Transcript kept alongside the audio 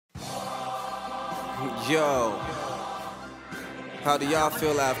Yo, how do y'all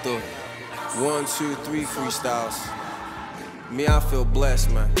feel after 1, 2, 3 freestyles? Me, I feel blessed,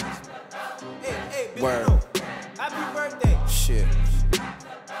 man. Hey, Word. Happy birthday. Shit.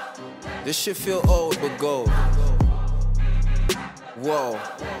 This shit feel old but gold. Whoa.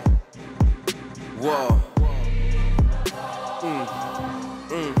 Whoa.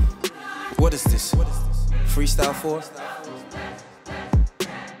 What is this? Freestyle 4?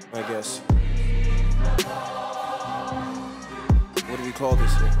 I guess. What do we call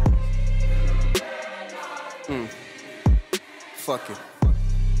this thing? Fuck it.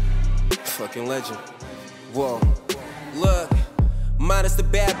 Fucking legend. Whoa. Look. Minus the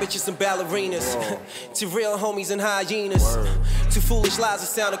bad bitches and ballerinas. To real homies and hyenas. Word. To foolish lies that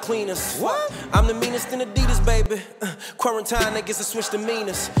sound of cleaners. What? I'm the meanest in Adidas, baby. Quarantine niggas that switch the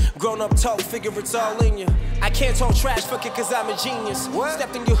meanest. Grown up talk, figure it's all in you. I can't talk trash, fuck it, cause I'm a genius. What?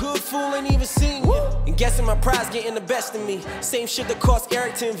 Stepped in your hood, fool, ain't even seen you. And guessing my prize getting the best of me. Same shit that cost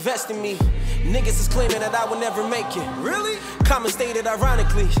Eric to invest in me. Niggas is claiming that I will never make it. Really? Common stated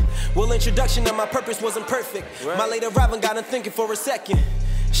ironically. Well, introduction of my purpose wasn't perfect. Right. My late arrival got him thinking for a second.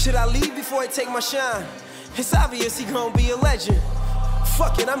 Should I leave before I take my shine? It's obvious he gon' be a legend.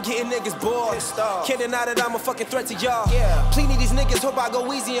 Fuck it, I'm getting niggas bored. Pissed off. Can't deny that I'm a fucking threat to y'all. Yeah. Plenty of these niggas hope I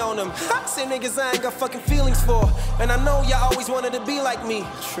go easy on them. Say niggas I ain't got fucking feelings for. And I know y'all always wanted to be like me.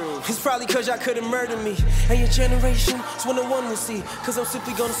 True. It's probably cause y'all couldn't murder me. And your generation is one one will see. Cause I'm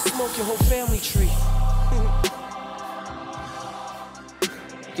simply gonna smoke your whole family tree.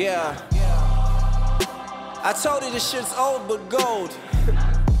 Yeah. I told you this shit's old but gold.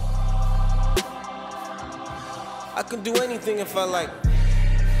 I can do anything if I like.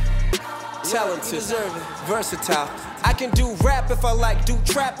 Talented, versatile. I can do rap if I like, do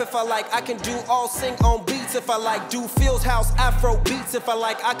trap if I like. I can do all sing on beats if I like. Do Fields House Afro beats if I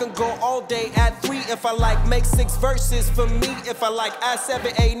like. I can go all day at 3 if I like. Make 6 verses for me if I like. Add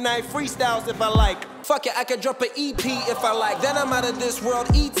 7, 8, 9 freestyles if I like. Fuck it, I can drop an EP if I like. Then I'm out of this world,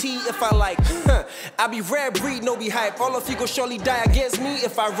 ET if I like. I be rare breed, no be hype. All of you gon' surely die against me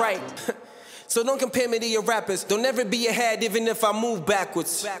if I write. So don't compare me to your rappers. Don't ever be ahead even if I move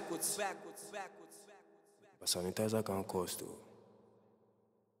backwards. Backwards. Sanitize like I'm supposed to.